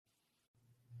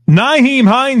Nyheim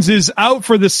Hines is out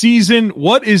for the season.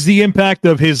 What is the impact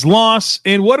of his loss?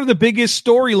 And what are the biggest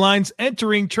storylines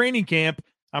entering training camp?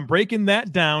 I'm breaking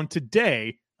that down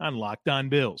today on Locked On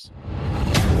Bills.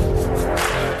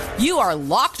 You are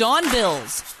Locked On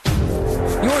Bills,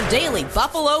 your daily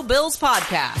Buffalo Bills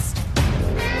podcast.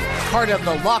 Part of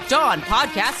the Locked On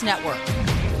Podcast Network,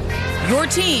 your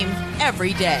team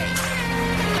every day.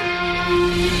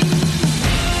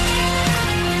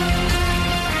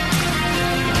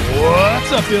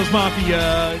 What's up, Bills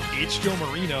Mafia? It's Joe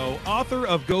Marino, author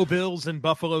of Go Bills and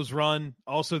Buffalo's Run,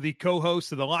 also the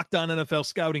co-host of the Locked On NFL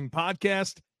Scouting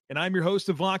podcast, and I'm your host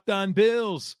of Locked On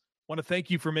Bills. I want to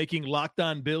thank you for making Locked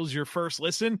On Bills your first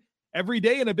listen every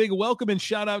day, and a big welcome and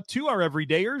shout out to our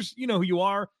everydayers. You know who you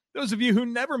are. Those of you who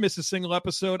never miss a single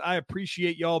episode, I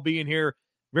appreciate y'all being here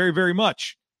very, very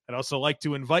much. I'd also like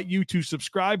to invite you to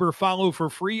subscribe or follow for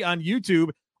free on YouTube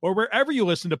or wherever you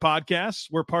listen to podcasts.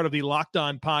 We're part of the Locked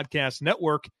On Podcast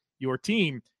Network, your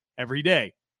team every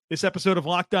day. This episode of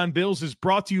Locked On Bills is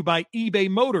brought to you by eBay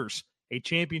Motors. A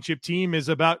championship team is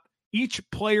about each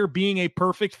player being a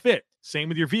perfect fit. Same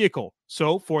with your vehicle.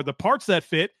 So for the parts that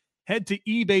fit, head to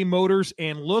eBay Motors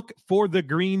and look for the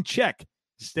green check.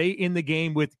 Stay in the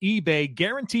game with eBay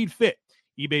Guaranteed Fit.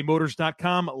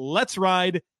 ebaymotors.com. Let's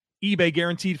ride. eBay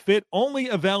Guaranteed Fit, only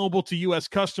available to U.S.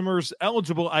 customers,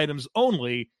 eligible items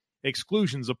only,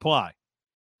 exclusions apply.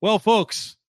 Well,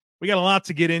 folks, we got a lot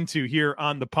to get into here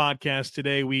on the podcast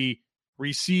today. We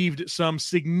received some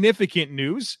significant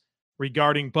news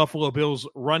regarding Buffalo Bills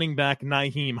running back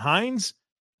Nyheim Hines.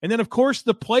 And then, of course,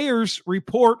 the players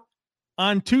report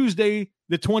on Tuesday,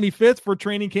 the 25th for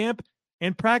training camp,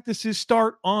 and practices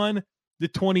start on the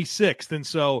 26th. And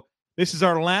so this is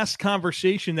our last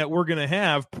conversation that we're going to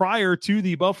have prior to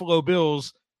the Buffalo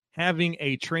Bills having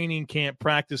a training camp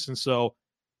practice. And so I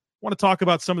want to talk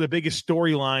about some of the biggest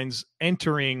storylines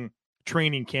entering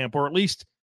training camp, or at least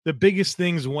the biggest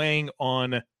things weighing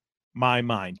on my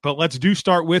mind. But let's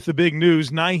start with the big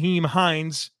news. Nyheim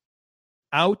Hines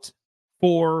out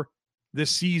for the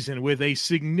season with a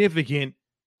significant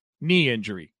knee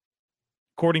injury.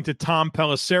 According to Tom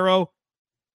Pelissero,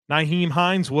 Nyheim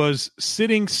Hines was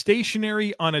sitting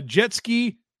stationary on a jet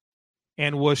ski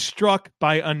and was struck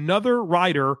by another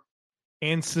rider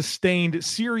and sustained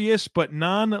serious but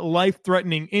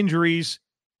non-life-threatening injuries,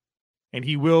 and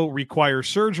he will require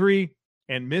surgery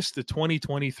and miss the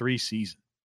 2023 season.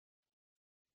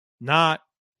 Not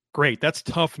great. That's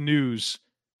tough news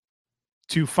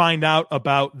to find out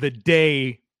about the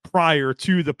day prior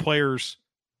to the players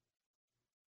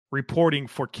reporting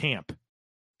for camp.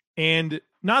 And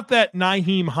not that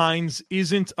Nyheim Hines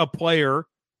isn't a player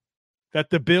that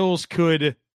the Bills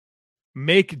could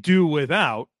make do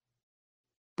without,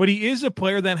 but he is a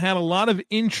player that had a lot of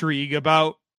intrigue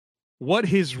about what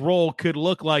his role could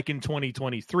look like in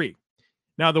 2023.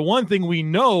 Now, the one thing we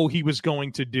know he was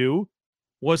going to do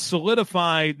was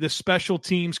solidify the special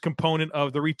teams component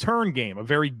of the return game, a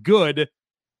very good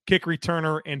kick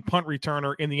returner and punt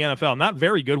returner in the NFL. Not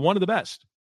very good, one of the best.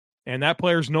 And that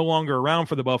player's no longer around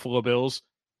for the Buffalo Bills,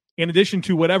 in addition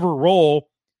to whatever role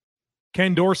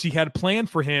Ken Dorsey had planned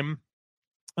for him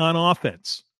on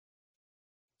offense.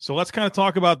 So let's kind of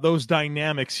talk about those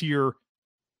dynamics here,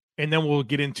 and then we'll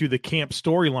get into the camp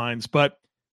storylines. But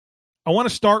I want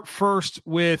to start first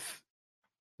with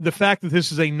the fact that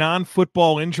this is a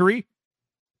non-football injury,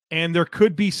 and there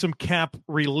could be some cap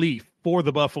relief for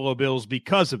the Buffalo Bills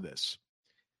because of this.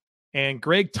 And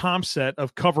Greg Thompson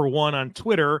of Cover One on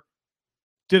Twitter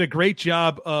did a great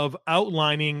job of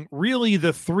outlining really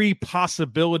the three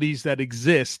possibilities that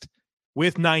exist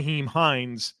with Nyheim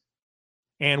Hines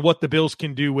and what the Bills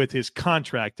can do with his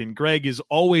contract. And Greg is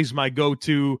always my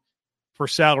go-to for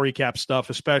salary cap stuff,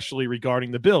 especially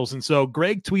regarding the Bills. And so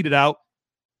Greg tweeted out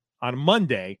on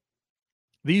Monday,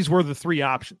 these were the three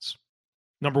options.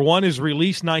 Number one is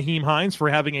release Nyheim Hines for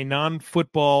having a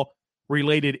non-football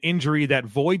related injury that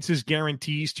voids his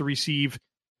guarantees to receive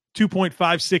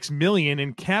 $2.56 million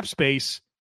in cap space,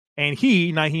 and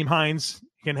he, Nyheim Hines,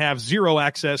 can have zero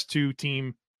access to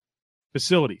team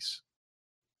facilities.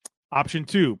 Option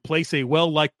two, place a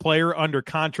well-liked player under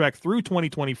contract through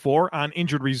 2024 on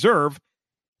injured reserve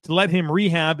to let him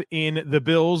rehab in the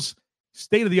Bills'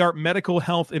 state-of-the-art medical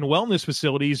health and wellness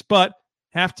facilities, but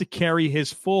have to carry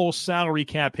his full salary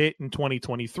cap hit in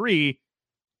 2023,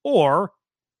 or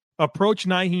approach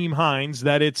Nyheim Hines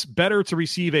that it's better to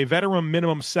receive a veteran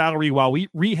minimum salary while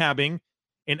rehabbing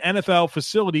in NFL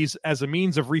facilities as a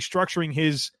means of restructuring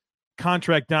his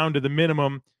contract down to the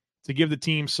minimum to give the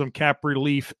team some cap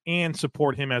relief and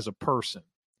support him as a person.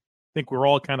 I think we're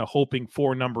all kind of hoping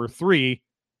for number three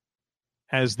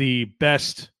as the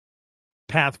best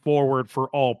path forward for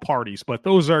all parties. But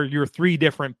those are your three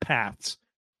different paths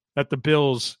that the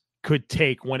Bills could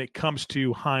take when it comes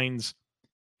to Hines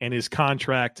and his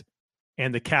contract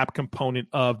and the cap component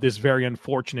of this very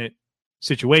unfortunate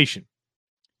situation.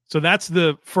 So that's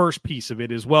the first piece of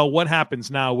it as well. What happens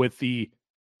now with the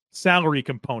salary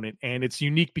component? And it's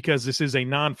unique because this is a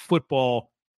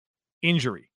non-football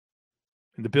injury.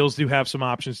 And the Bills do have some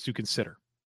options to consider.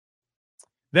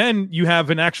 Then you have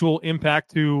an actual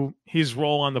impact to his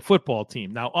role on the football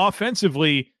team. Now,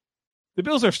 offensively, the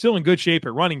Bills are still in good shape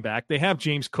at running back. They have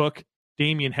James Cook,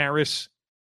 Damian Harris,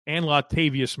 and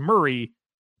Latavius Murray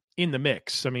in the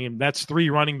mix. I mean, that's three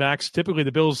running backs. Typically,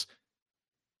 the Bills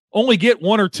only get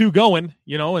one or two going,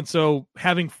 and so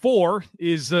having four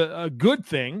is a good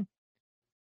thing.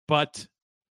 But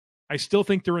I still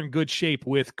think they're in good shape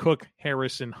with Cook,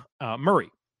 Harris, and Murray.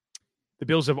 The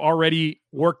Bills have already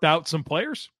worked out some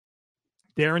players.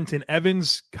 Darrington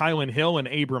Evans, Kylan Hill, and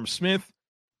Abram Smith,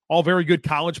 all very good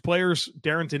college players.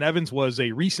 Darrington Evans was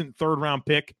a recent third-round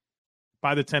pick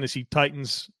by the Tennessee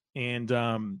Titans, and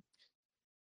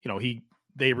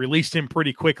they released him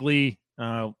pretty quickly.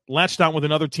 Latched on with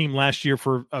another team last year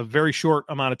for a very short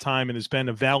amount of time and has been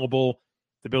available.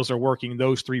 The Bills are working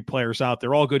those three players out.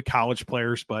 They're all good college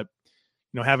players, but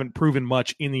haven't proven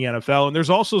much in the NFL. And there's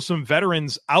also some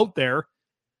veterans out there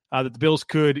that the Bills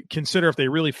could consider if they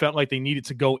really felt like they needed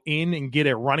to go in and get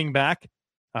a running back.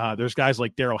 There's guys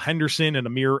like Darrell Henderson and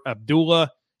Amir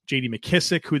Abdullah, J.D.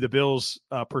 McKissick, who the Bills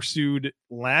pursued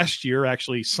last year,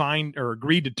 actually signed or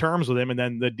agreed to terms with him, and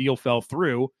then the deal fell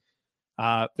through.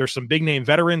 There's some big-name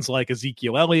veterans like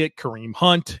Ezekiel Elliott, Kareem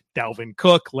Hunt, Dalvin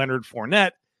Cook, Leonard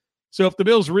Fournette. So if the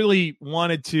Bills really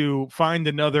wanted to find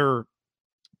another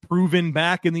proven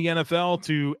back in the NFL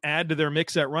to add to their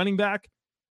mix at running back,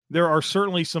 there are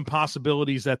certainly some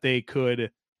possibilities that they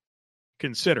could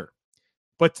consider.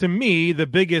 But to me, the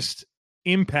biggest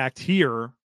impact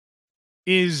here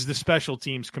is the special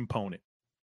teams component.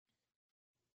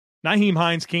 Nyheim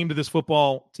Hines came to this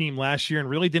football team last year and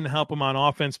really didn't help him on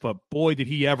offense, but boy, did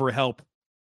he ever help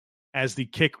as the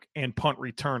kick and punt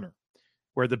returner,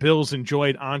 where the Bills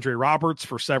enjoyed Andre Roberts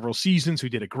for several seasons, who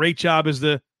did a great job as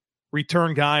the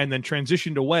return guy and then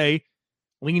transitioned away,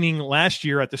 leaning last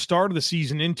year at the start of the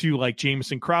season into like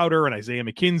Jamison Crowder and Isaiah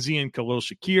McKenzie and Khalil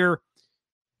Shakir.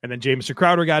 And then Jamison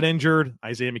Crowder got injured.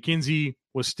 Isaiah McKenzie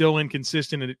was still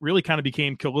inconsistent, and it really kind of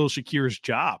became Khalil Shakir's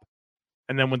job.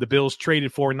 And then when the Bills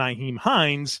traded for Nyheim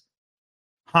Hines,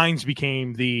 Hines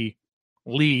became the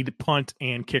lead punt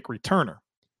and kick returner.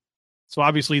 So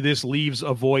obviously this leaves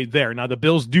a void there. Now the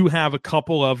Bills do have a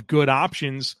couple of good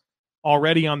options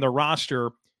already on the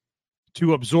roster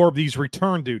to absorb these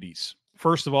return duties.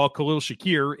 First of all, Khalil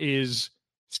Shakir is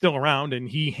still around, and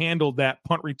he handled that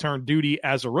punt return duty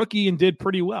as a rookie and did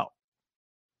pretty well.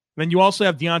 Then you also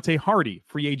have Deontay Hardy,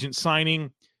 free agent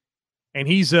signing, and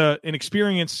he's an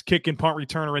experienced kick and punt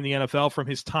returner in the NFL from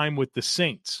his time with the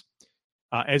Saints.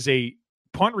 As a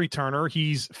punt returner,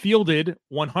 he's fielded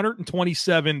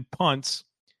 127 punts.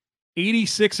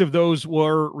 86 of those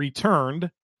were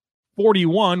returned.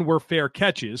 41 were fair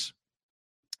catches.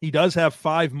 He does have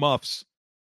 5 muffs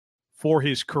for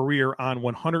his career on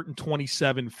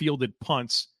 127 fielded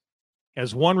punts,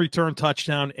 as 1 return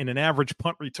touchdown and an average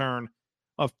punt return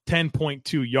of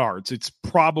 10.2 yards. It's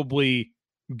probably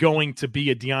going to be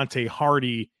a Deontay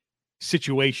Hardy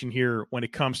situation here when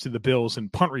it comes to the Bills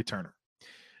and punt returner.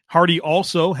 Hardy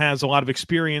also has a lot of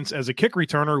experience as a kick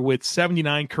returner with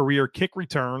 79 career kick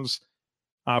returns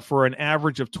for an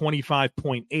average of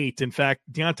 25.8. In fact,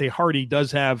 Deontay Hardy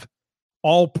does have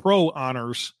all-pro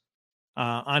honors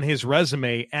on his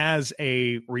resume as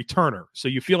a returner. So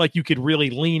you feel like you could really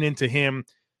lean into him.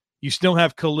 You still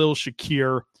have Khalil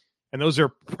Shakir, and those are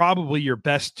probably your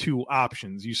best 2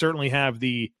 options. You certainly have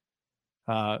the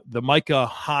Micah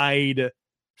Hyde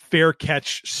fair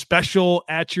catch special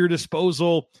at your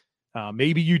disposal.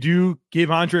 Maybe you do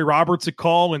give Andre Roberts a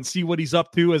call and see what he's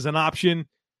up to as an option.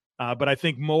 But I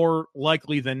think more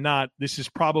likely than not, this is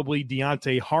probably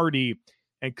Deontay Hardy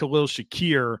and Khalil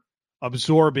Shakir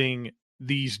absorbing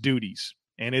these duties.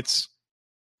 And it's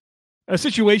a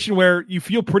situation where you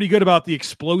feel pretty good about the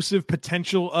explosive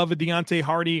potential of a Deontay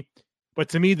Hardy, but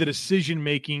to me, the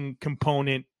decision-making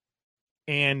component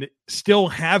and still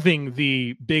having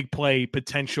the big play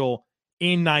potential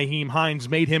in Nyheim Hines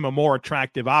made him a more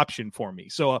attractive option for me.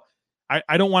 So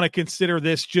I don't want to consider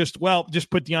this just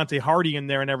put Deontay Hardy in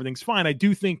there and everything's fine. I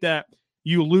do think that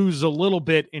you lose a little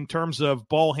bit in terms of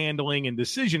ball handling and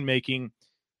decision-making,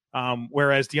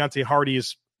 whereas Deontay Hardy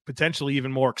is potentially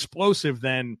even more explosive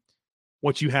than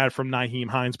what you had from Nyheim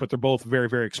Hines, but they're both very,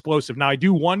 very explosive. Now, I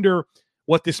do wonder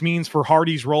what this means for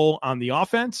Hardy's role on the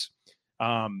offense.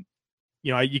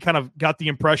 You kind of got the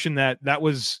impression that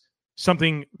was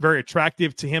something very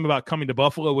attractive to him about coming to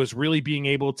Buffalo, was really being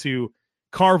able to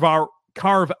carve out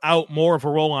more of a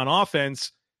role on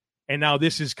offense. And now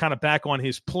this is kind of back on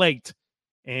his plate.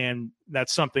 And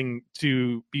that's something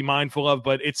to be mindful of,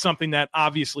 but it's something that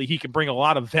obviously he can bring a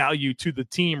lot of value to the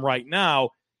team right now,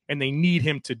 and they need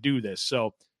him to do this. So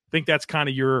I think that's kind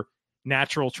of your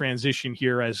natural transition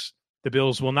here, as the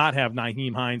Bills will not have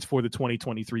Nyheim Hines for the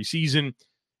 2023 season.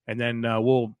 And then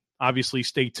we'll obviously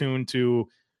stay tuned to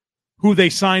who they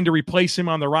sign to replace him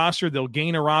on the roster. They'll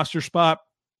gain a roster spot.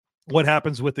 What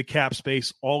happens with the cap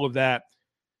space, all of that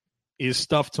is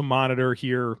stuff to monitor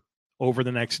here over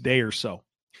the next day or so.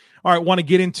 All right, want to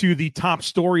get into the top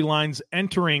storylines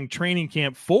entering training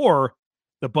camp for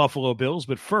the Buffalo Bills.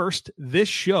 But first, this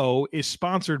show is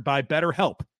sponsored by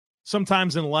BetterHelp.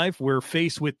 Sometimes in life, we're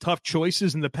faced with tough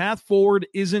choices, and the path forward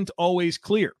isn't always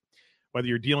clear. Whether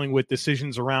you're dealing with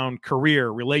decisions around career,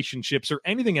 relationships, or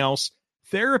anything else,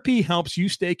 therapy helps you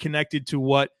stay connected to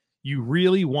what you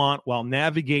really want while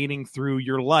navigating through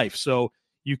your life, so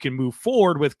you can move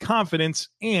forward with confidence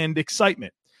and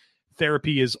excitement.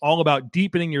 Therapy is all about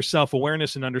deepening your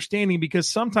self-awareness and understanding, because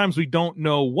sometimes we don't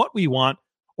know what we want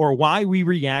or why we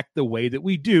react the way that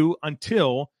we do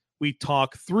until we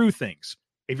talk through things.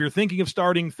 If you're thinking of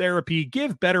starting therapy,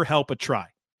 give BetterHelp a try.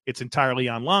 It's entirely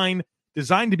online,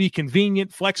 designed to be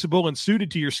convenient, flexible, and suited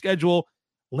to your schedule.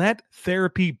 Let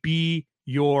therapy be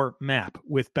your map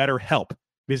with BetterHelp.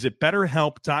 Visit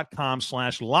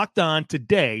BetterHelp.com/lockedon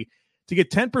today to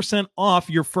get 10% off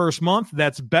your first month.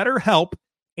 That's BetterHelp,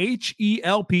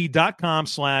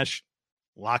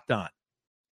 HELP.com/lockedon.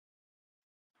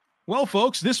 Well,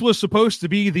 folks, this was supposed to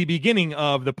be the beginning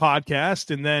of the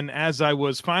podcast, and then as I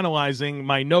was finalizing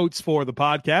my notes for the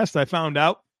podcast, I found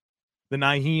out the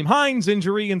Nyheim Hines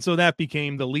injury, and so that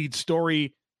became the lead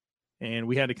story, and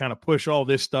we had to kind of push all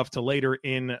this stuff to later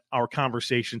in our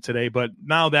conversation today. But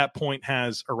now that point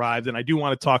has arrived, and I do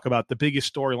want to talk about the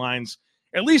biggest storylines,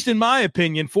 at least in my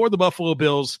opinion, for the Buffalo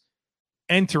Bills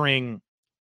entering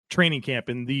training camp.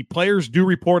 And the players do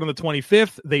report on the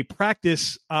 25th. They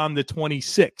practice on the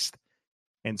 26th.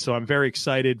 And so I'm very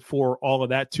excited for all of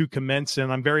that to commence,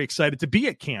 and I'm very excited to be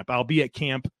at camp. I'll be at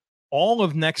camp all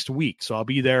of next week. So I'll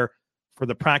be there for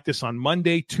the practice on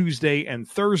Monday, Tuesday, and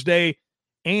Thursday,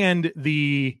 and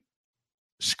the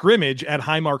scrimmage at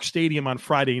Highmark Stadium on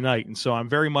Friday night. And so I'm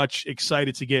very much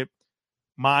excited to get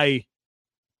my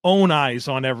own eyes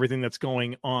on everything that's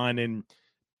going on. And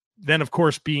then, of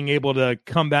course, being able to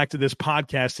come back to this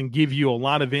podcast and give you a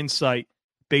lot of insight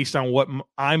based on what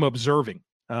I'm observing.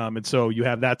 And so you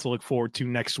have that to look forward to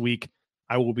next week.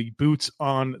 I will be boots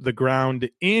on the ground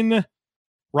in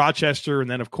Rochester,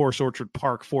 and then, of course, Orchard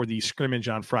Park for the scrimmage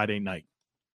on Friday night.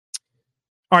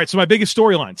 All right, so my biggest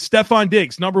storyline, Stefon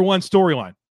Diggs, number one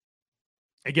storyline.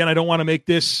 Again, I don't want to make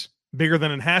this bigger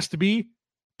than it has to be,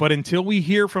 but until we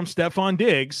hear from Stefon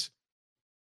Diggs,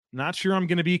 not sure I'm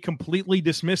going to be completely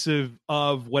dismissive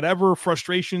of whatever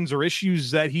frustrations or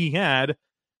issues that he had,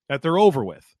 that they're over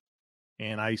with.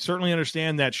 And I certainly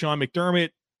understand that Sean McDermott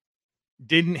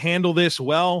didn't handle this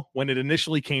well when it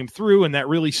initially came through, and that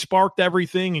really sparked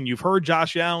everything. And you've heard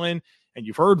Josh Allen, and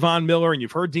you've heard Von Miller, and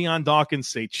you've heard Deion Dawkins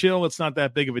say, chill, it's not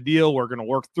that big of a deal. We're going to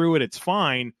work through it. It's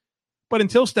fine. But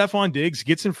until Stefon Diggs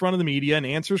gets in front of the media and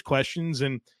answers questions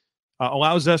and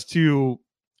allows us to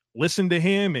listen to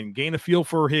him and gain a feel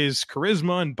for his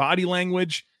charisma and body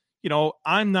language,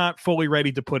 I'm not fully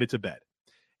ready to put it to bed.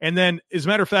 And then, as a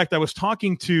matter of fact, I was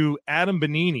talking to Adam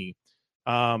Benini,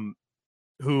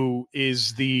 who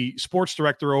is the sports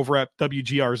director over at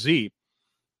WGRZ.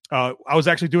 I was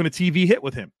actually doing a TV hit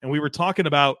with him, and we were talking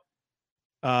about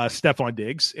Stefon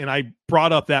Diggs, and I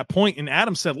brought up that point, and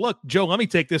Adam said, look, Joe, let me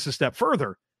take this a step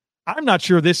further. I'm not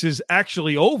sure this is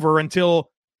actually over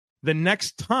until the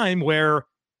next time where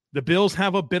the Bills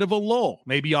have a bit of a lull.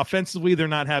 Maybe offensively they're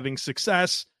not having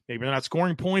success. Maybe they're not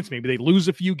scoring points. Maybe they lose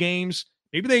a few games.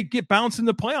 Maybe they get bounced in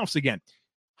the playoffs again.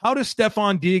 How does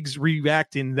Stefon Diggs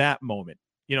react in that moment?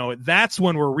 That's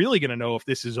when we're really going to know if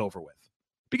this is over with,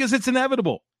 because it's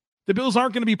inevitable. The Bills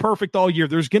aren't going to be perfect all year.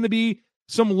 There's going to be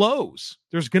some lows.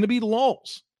 There's going to be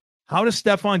lulls. How does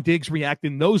Stefon Diggs react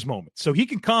in those moments? So he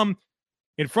can come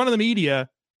in front of the media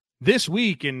this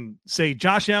week and say,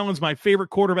 Josh Allen's my favorite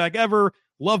quarterback ever.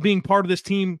 Love being part of this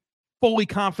team. Fully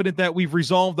confident that we've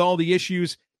resolved all the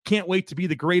issues. Can't wait to be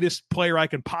the greatest player I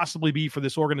can possibly be for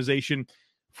this organization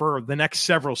for the next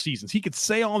several seasons. He could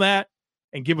say all that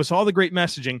and give us all the great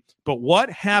messaging, but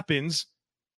what happens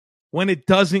when it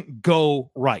doesn't go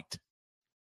right?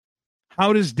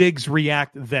 How does Diggs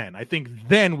react then? I think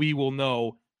then we will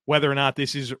know whether or not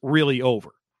this is really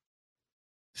over.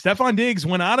 Stefon Diggs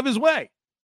went out of his way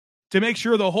to make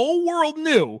sure the whole world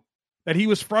knew that he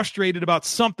was frustrated about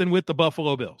something with the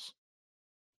Buffalo Bills.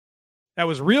 That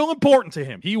was real important to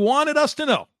him. He wanted us to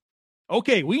know.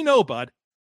 Okay, we know, bud.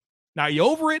 Now, you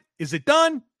over it? Is it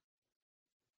done?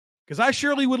 Because I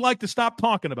surely would like to stop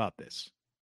talking about this.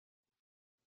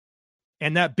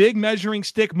 And that big measuring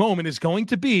stick moment is going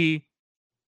to be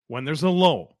when there's a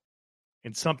lull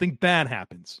and something bad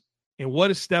happens. And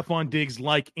what is Stefon Diggs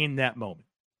like in that moment?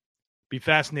 Be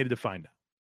fascinated to find out.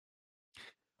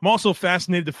 I'm also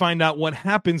fascinated to find out what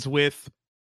happens with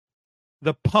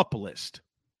the PUP list.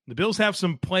 The Bills have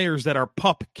some players that are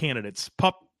PUP candidates.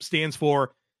 PUP stands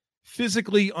for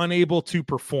physically unable to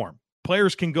perform.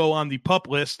 Players can go on the PUP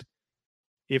list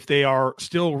if they are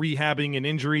still rehabbing an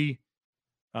injury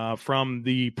from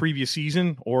the previous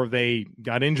season, or they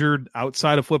got injured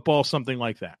outside of football, something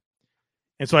like that.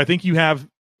 And so I think you have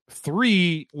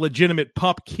 3 legitimate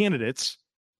PUP candidates,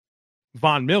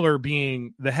 Von Miller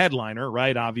being the headliner,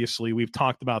 right? Obviously, we've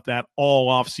talked about that all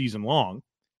off season long.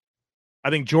 I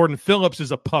think Jordan Phillips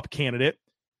is a PUP candidate.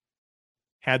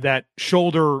 Had that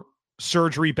shoulder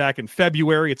surgery back in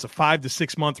February. It's a 5 to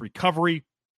 6 month recovery.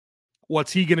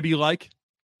 What's he going to be like?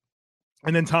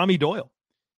 And then Tommy Doyle.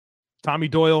 Tommy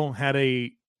Doyle had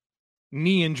a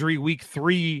knee injury week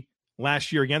 3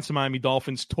 last year against the Miami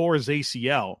Dolphins, tore his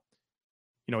ACL.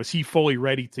 You know, is he fully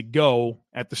ready to go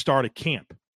at the start of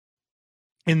camp?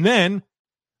 And then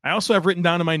I also have written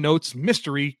down in my notes,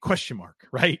 mystery question mark,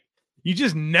 right? You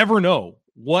just never know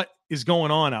what is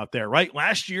going on out there, right?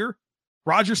 Last year,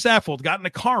 Roger Saffold got in a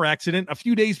car accident a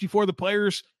few days before the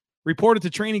players reported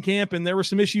to training camp, and there were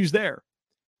some issues there.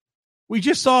 We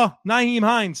just saw Nyheim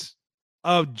Hines,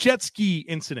 a jet ski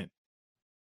incident.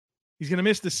 He's going to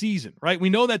miss the season, right? We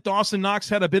know that Dawson Knox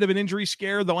had a bit of an injury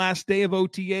scare the last day of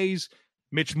OTAs.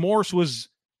 Mitch Morse was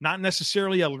not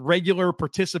necessarily a regular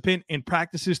participant in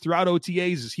practices throughout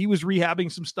OTAs as he was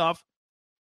rehabbing some stuff.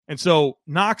 And so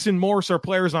Knox and Morse are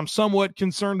players I'm somewhat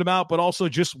concerned about, but also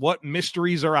just what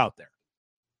mysteries are out there.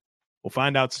 We'll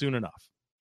find out soon enough.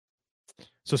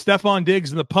 So Stefon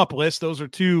Diggs and the PUP list, those are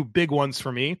 2 big ones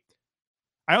for me.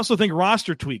 I also think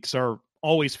roster tweaks are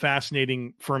always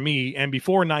fascinating for me. And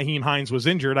before Nyheim Hines was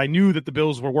injured, I knew that the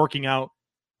Bills were working out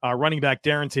running back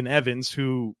Darrington Evans,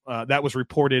 who that was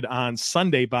reported on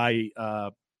Sunday by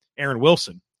Aaron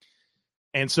Wilson.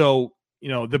 And so, you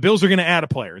know, the Bills are going to add a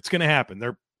player. It's going to happen.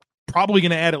 They're probably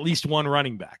going to add at least one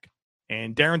running back.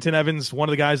 And Darrington Evans, one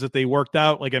of the guys that they worked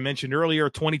out, like I mentioned earlier,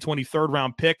 2020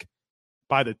 third-round pick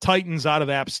by the Titans out of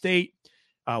App State.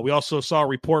 We also saw a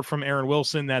report from Aaron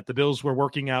Wilson that the Bills were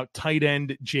working out tight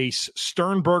end Jace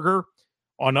Sternberger,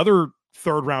 another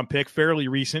third-round pick, fairly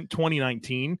recent,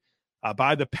 2019,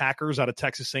 by the Packers out of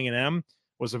Texas A&M.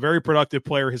 Was a very productive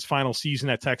player his final season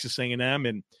at Texas A&M,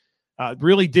 and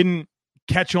really didn't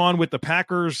catch on with the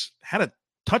Packers. Had a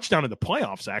touchdown in the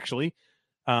playoffs, actually,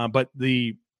 but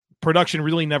the production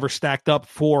really never stacked up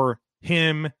for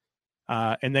him.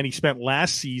 And then he spent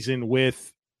last season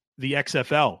with the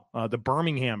XFL, the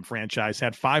Birmingham franchise,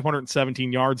 had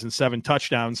 517 yards and 7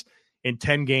 touchdowns in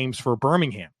 10 games for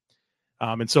Birmingham.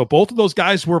 And so both of those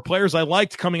guys were players I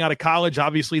liked coming out of college.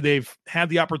 Obviously, they've had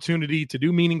the opportunity to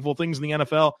do meaningful things in the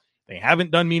NFL. They haven't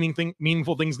done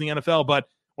meaningful things in the NFL, but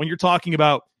when you're talking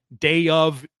about day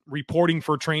of reporting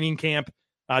for training camp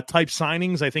type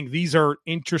signings, I think these are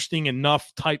interesting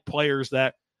enough type players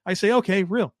that I say, okay,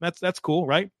 real. That's cool,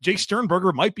 right? Jay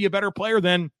Sternberger might be a better player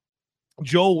than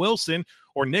Joel Wilson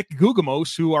or Nick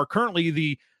Guggemos, who are currently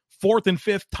the 4th and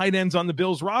 5th tight ends on the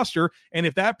Bills roster. And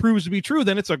if that proves to be true,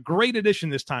 then it's a great addition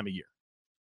this time of year.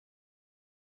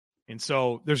 And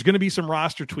so there's going to be some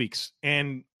roster tweaks,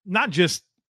 and not just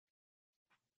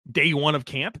day one of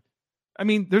camp. I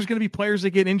mean, there's going to be players that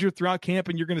get injured throughout camp,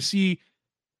 and you're going to see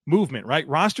movement, right?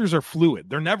 Rosters are fluid.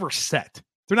 They're never set.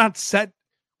 They're not set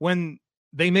when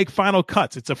they make final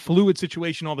cuts. It's a fluid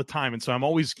situation all the time. And so I'm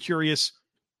always curious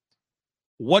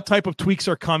what type of tweaks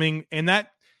are coming, and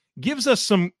that gives us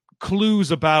some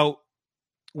clues about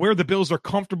where the Bills are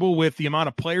comfortable with the amount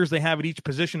of players they have at each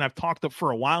position. I've talked for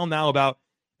a while now about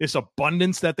this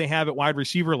abundance that they have at wide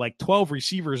receiver. Like 12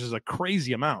 receivers is a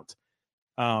crazy amount.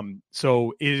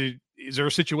 So is there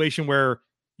a situation where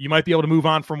you might be able to move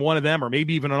on from one of them, or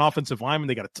maybe even an offensive lineman?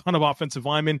 They got a ton of offensive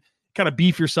linemen. Kind of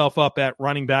beef yourself up at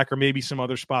running back, or maybe some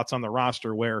other spots on the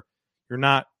roster where you're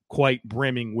not quite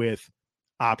brimming with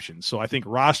options. So I think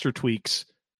roster tweaks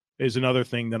is another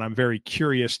thing that I'm very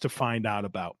curious to find out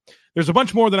about. There's a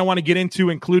bunch more that I want to get into,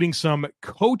 including some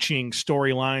coaching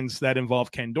storylines that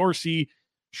involve Ken Dorsey,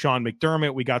 Sean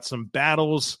McDermott. We got some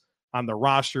battles on the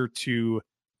roster to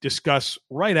discuss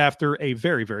right after a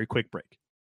very, very quick break.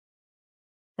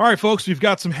 All right, folks, we've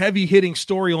got some heavy-hitting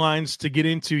storylines to get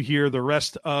into here the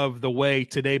rest of the way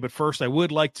today. But first, I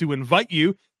would like to invite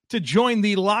you to join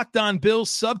the Locked On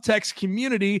Bills subtext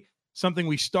community, something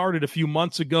we started a few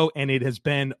months ago, and it has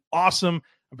been awesome.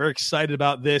 I'm very excited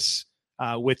about this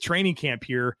with training camp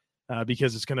here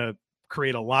because it's going to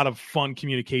create a lot of fun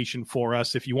communication for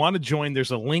us. If you want to join,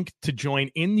 there's a link to join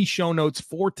in the show notes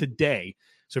for today.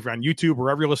 So if you're on YouTube,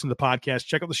 wherever you're listening to the podcast,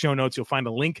 check out the show notes. You'll find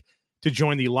a link to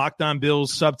join the Locked On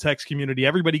Bills subtext community.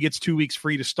 Everybody gets 2 weeks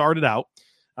free to start it out.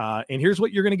 And here's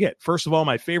what you're going to get. First of all,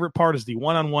 my favorite part is the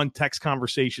one-on-one text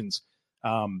conversations.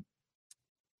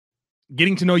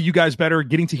 Getting to know you guys better,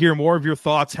 getting to hear more of your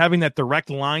thoughts, having that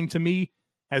direct line to me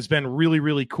has been really,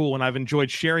 really cool. And I've enjoyed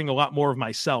sharing a lot more of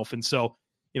myself. And so,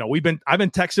 I've been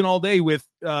texting all day with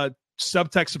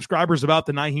subtext subscribers about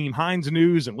the Nyheim Hines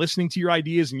news and listening to your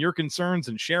ideas and your concerns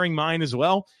and sharing mine as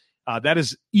well. That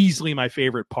is easily my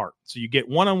favorite part. So you get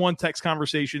one-on-one text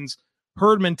conversations,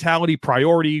 herd mentality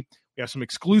priority. We have some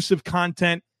exclusive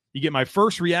content. You get my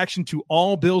first reaction to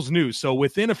all Bills news. So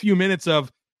within a few minutes of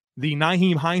the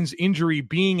Nyheim Hines injury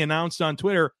being announced on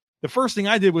Twitter, the first thing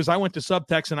I did was I went to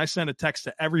subtext and I sent a text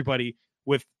to everybody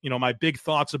with, my big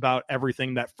thoughts about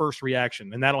everything, that first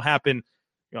reaction. And that'll happen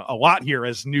a lot here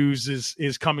as news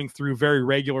is coming through very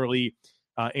regularly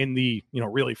in the,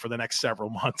 really for the next several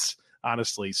months.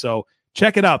 Honestly. So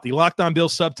check it out. The Locked On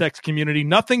Bills subtext community.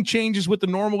 Nothing changes with the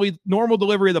normal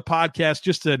delivery of the podcast,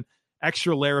 just an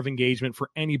extra layer of engagement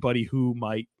for anybody who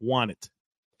might want it.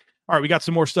 All right. We got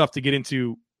some more stuff to get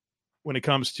into when it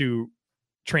comes to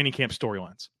training camp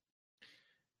storylines.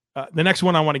 The next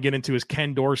one I want to get into is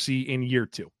Ken Dorsey in year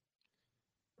 2.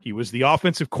 He was the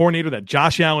offensive coordinator that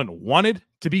Josh Allen wanted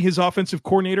to be his offensive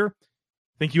coordinator.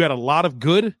 I think you had a lot of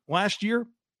good last year.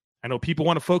 I know people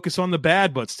want to focus on the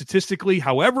bad, but statistically,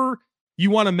 however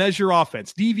you want to measure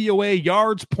offense, DVOA,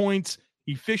 yards, points,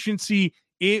 efficiency,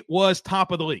 it was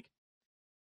top of the league.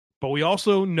 But we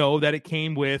also know that it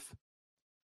came with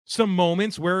some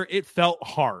moments where it felt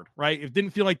hard, right? It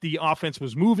didn't feel like the offense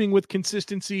was moving with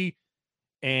consistency,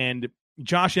 and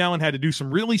Josh Allen had to do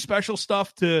some really special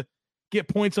stuff to get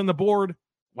points on the board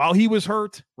while he was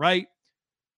hurt, right?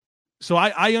 So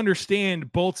I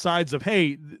understand both sides of,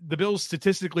 hey, the Bills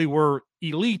statistically were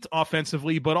elite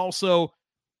offensively, but also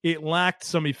it lacked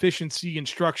some efficiency and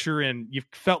structure, and you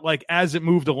felt like as it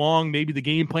moved along, maybe the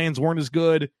game plans weren't as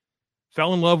good,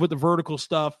 fell in love with the vertical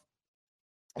stuff.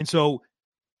 And so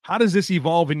how does this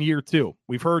evolve in year 2?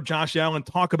 We've heard Josh Allen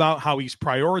talk about how he's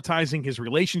prioritizing his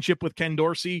relationship with Ken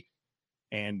Dorsey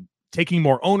and taking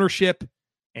more ownership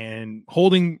and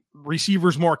holding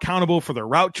receivers more accountable for their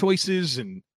route choices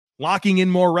and locking in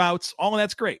more routes. All of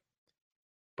that's great.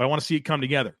 But I want to see it come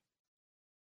together.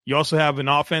 You also have an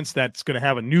offense that's going to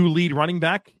have a new lead running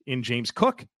back in James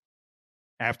Cook.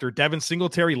 After Devin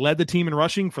Singletary led the team in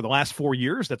rushing for the last 4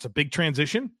 years, that's a big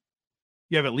transition.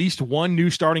 You have at least one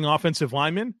new starting offensive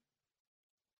lineman.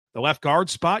 The left guard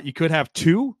spot, you could have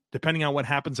 2, depending on what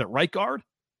happens at right guard.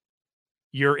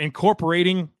 You're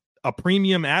incorporating a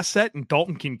premium asset in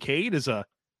Dalton Kincaid as a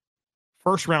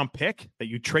first-round pick that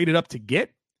you traded up to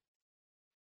get,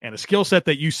 and a skill set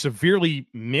that you severely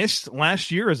missed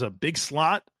last year as a big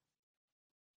slot.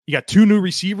 You got 2 new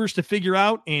receivers to figure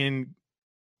out in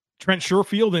Trent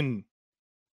Sherfield and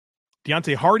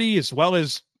Deontay Hardy, as well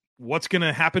as what's going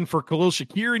to happen for Khalil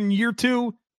Shakir in year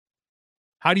 2.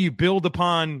 How do you build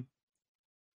upon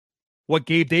what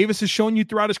Gabe Davis has shown you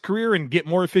throughout his career and get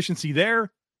more efficiency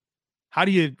there? How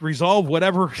do you resolve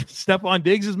whatever Stephon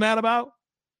Diggs is mad about?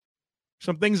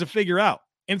 Some things to figure out.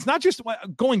 And it's not just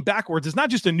going backwards. It's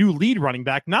not just a new lead running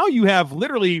back. Now you have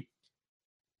literally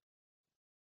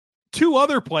 2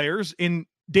 other players in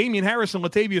Damian Harris and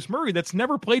Latavius Murray that's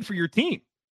never played for your team.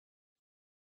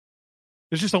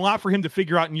 There's just a lot for him to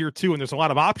figure out in year 2, and there's a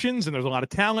lot of options, and there's a lot of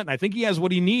talent, and I think he has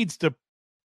what he needs to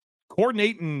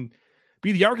coordinate and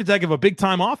be the architect of a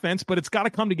big-time offense, but it's got to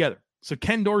come together. So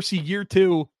Ken Dorsey, year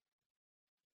 2,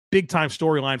 big-time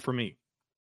storyline for me.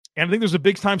 And I think there's a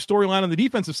big-time storyline on the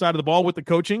defensive side of the ball with the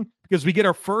coaching, because we get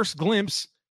our first glimpse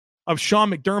of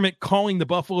Sean McDermott calling the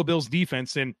Buffalo Bills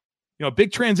defense. And, a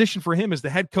big transition for him as the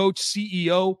head coach,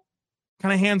 CEO,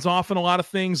 kind of hands off on a lot of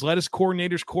things, let his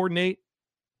coordinators coordinate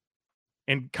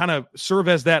and kind of serve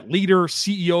as that leader,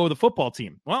 CEO of the football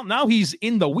team. Well, now he's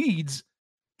in the weeds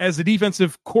as the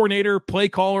defensive coordinator, play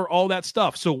caller, all that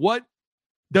stuff. So what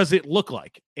does it look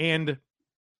like? And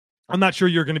I'm not sure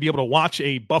you're going to be able to watch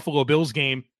a Buffalo Bills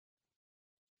game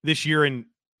this year and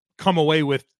come away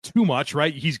with too much,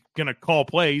 right? He's going to call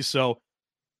plays. So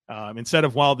Instead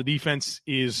of while the defense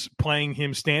is playing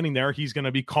him standing there, he's going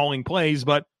to be calling plays.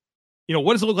 But,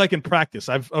 what does it look like in practice?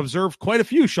 I've observed quite a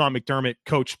few Sean McDermott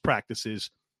coached practices.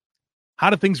 How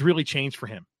do things really change for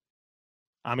him?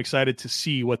 I'm excited to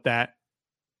see what that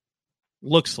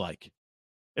looks like,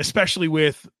 especially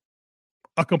with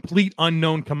a complete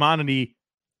unknown commodity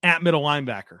at middle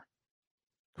linebacker.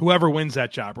 Whoever wins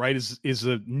that job, right, is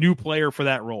a new player for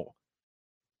that role.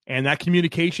 And that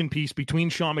communication piece between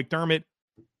Sean McDermott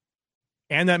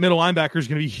and that middle linebacker is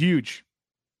going to be huge.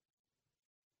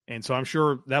 And so I'm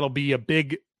sure that'll be a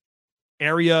big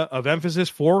area of emphasis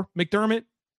for McDermott.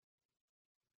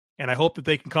 And I hope that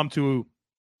they can come to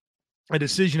a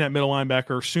decision at middle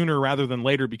linebacker sooner rather than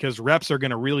later, because reps are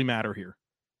going to really matter here.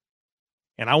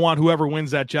 And I want whoever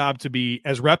wins that job to be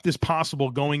as repped as possible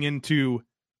going into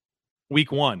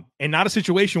week one, and not a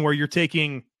situation where you're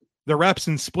taking the reps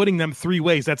and splitting them three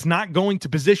ways. That's not going to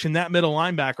position that middle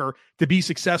linebacker to be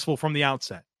successful from the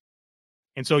outset.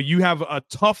 And so you have a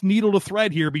tough needle to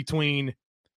thread here between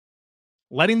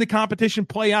letting the competition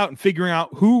play out and figuring out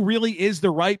who really is the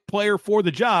right player for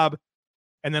the job,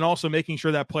 and then also making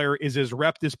sure that player is as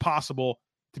repped as possible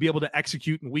to be able to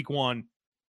execute in week one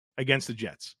against the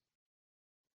Jets.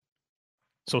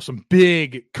 So some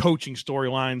big coaching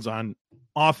storylines on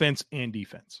offense and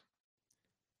defense.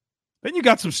 Then you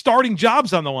got some starting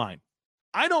jobs on the line.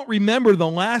 I don't remember the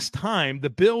last time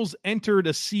the Bills entered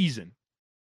a season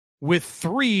with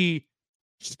 3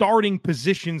 starting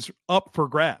positions up for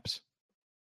grabs.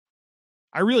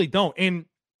 I really don't. And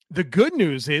the good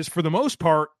news is, for the most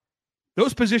part,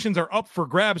 those positions are up for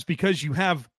grabs because you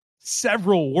have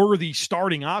several worthy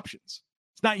starting options.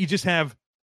 It's not you just have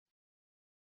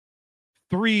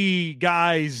 3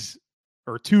 guys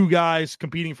or 2 guys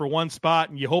competing for one spot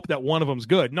and you hope that one of them's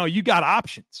good. No, you got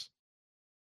options.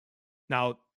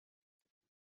 Now,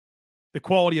 the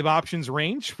quality of options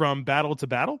range from battle to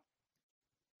battle.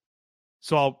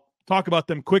 So I'll talk about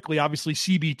them quickly. Obviously,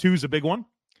 CB2 is a big one.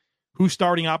 Who's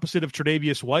starting opposite of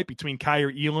Tre'Davious White between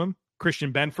Kyer Elam,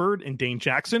 Christian Benford, and Dane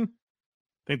Jackson?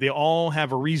 I think they all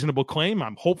have a reasonable claim.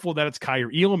 I'm hopeful that it's Kyer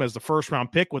Elam as the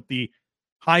first-round pick with the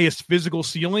highest physical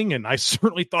ceiling, and I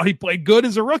certainly thought he played good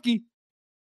as a rookie.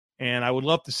 And I would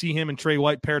love to see him and Trey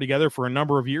White pair together for a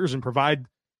number of years and provide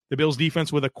the Bills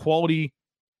defense with a quality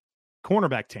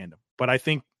cornerback tandem. But I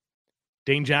think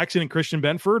Dane Jackson and Christian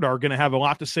Benford are going to have a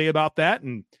lot to say about that.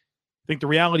 And I think the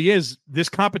reality is this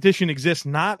competition exists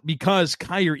not because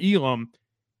Kyer Elam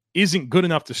isn't good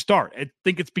enough to start. I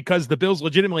think it's because the Bills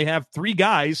legitimately have 3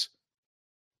 guys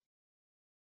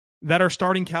that are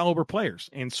starting caliber players,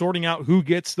 and sorting out who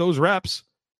gets those reps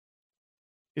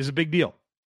is a big deal.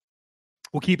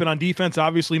 We'll keep it on defense,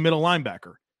 obviously middle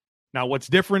linebacker. Now, what's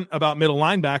different about middle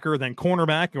linebacker than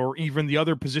cornerback or even the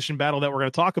other position battle that we're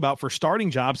going to talk about for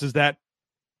starting jobs is that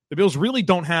the Bills really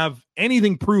don't have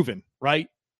anything proven, right?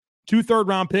 2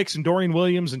 third-round picks in Dorian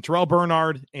Williams and Terrell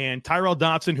Bernard and Tyrel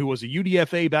Dodson, who was a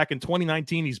UDFA back in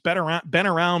 2019. He's been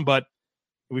around, but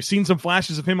we've seen some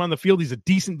flashes of him on the field. He's a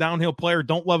decent downhill player.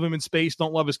 Don't love him in space.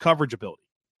 Don't love his coverage ability.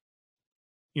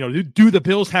 Do the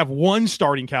Bills have one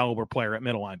starting caliber player at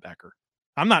middle linebacker?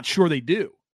 I'm not sure they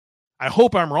do. I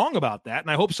hope I'm wrong about that, and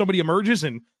I hope somebody emerges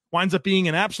and winds up being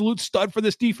an absolute stud for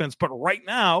this defense. But right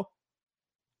now,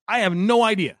 I have no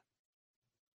idea.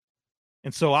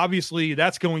 And so obviously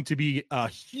that's going to be a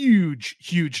huge,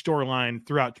 huge storyline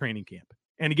throughout training camp.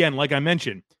 And again, like I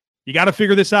mentioned, you got to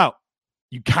figure this out.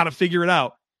 You got to figure it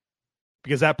out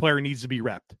because that player needs to be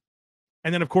repped.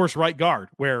 And then, of course, right guard,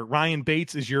 where Ryan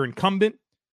Bates is your incumbent.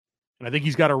 And I think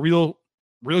he's got a real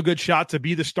good shot to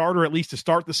be the starter, at least to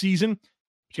start the season.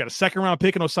 You got a second-round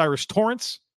pick in Osiris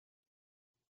Torrance.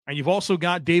 And you've also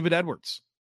got David Edwards,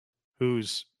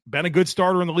 who's been a good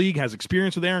starter in the league, has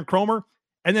experience with Aaron Cromer.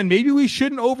 And then maybe we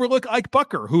shouldn't overlook Ike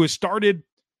Bucker, who has started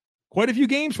quite a few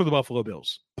games for the Buffalo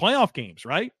Bills. Playoff games,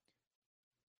 right?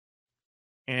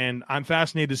 And I'm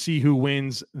fascinated to see who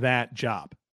wins that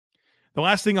job. The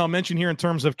last thing I'll mention here in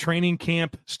terms of training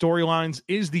camp storylines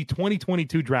is the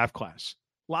 2022 draft class.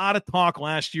 A lot of talk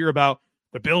last year about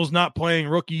the Bills not playing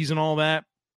rookies and all that.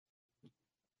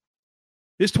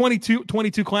 This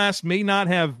 22 class may not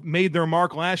have made their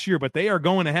mark last year, but they are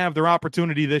going to have their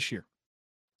opportunity this year.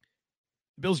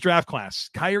 The Bills draft class: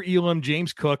 Kyer Elam,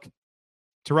 James Cook,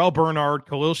 Terrell Bernard,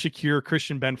 Khalil Shakir,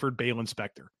 Christian Benford, Balin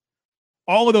Spector.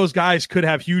 All of those guys could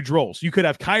have huge roles. You could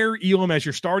have Kyer Elam as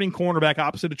your starting cornerback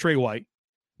opposite of Trey White.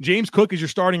 James Cook is your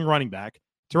starting running back.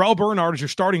 Terrell Bernard is your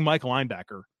starting Mike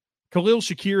linebacker. Khalil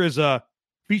Shakir is a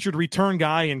featured return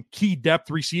guy and key depth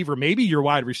receiver, maybe your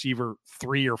wide receiver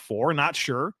 3 or 4, not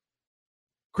sure.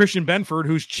 Christian Benford,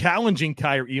 who's challenging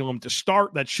Kyer Elam to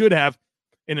start, that should have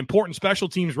an important special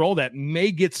teams role that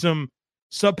may get some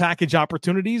sub-package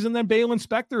opportunities. And then Balin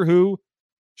Spector, who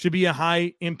should be a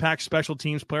high-impact special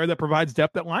teams player that provides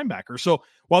depth at linebacker. So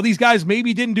while these guys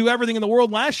maybe didn't do everything in the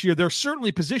world last year, they're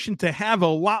certainly positioned to have a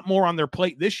lot more on their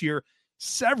plate this year,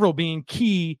 several being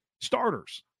key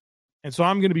starters. And so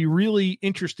I'm going to be really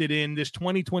interested in this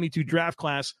 2022 draft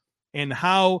class and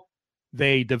how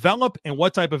they develop and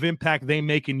what type of impact they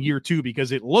make in year two,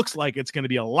 because it looks like it's going to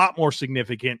be a lot more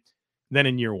significant than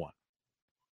in year one.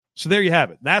 So there you have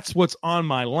it. That's what's on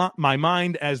my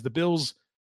mind as the Bills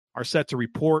are set to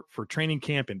report for training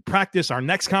camp and practice. Our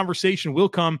next conversation will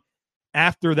come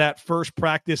after that first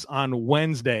practice on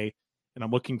Wednesday, and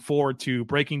I'm looking forward to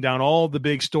breaking down all the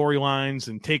big storylines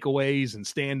and takeaways and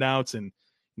standouts and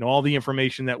all the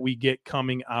information that we get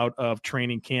coming out of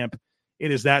training camp. It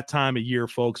is that time of year,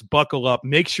 folks. Buckle up.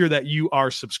 Make sure that you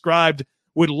are subscribed.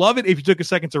 Would love it if you took a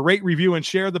second to rate, review, and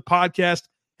share the podcast.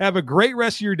 Have a great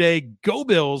rest of your day. Go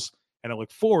Bills, and I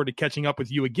look forward to catching up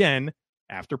with you again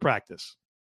after practice.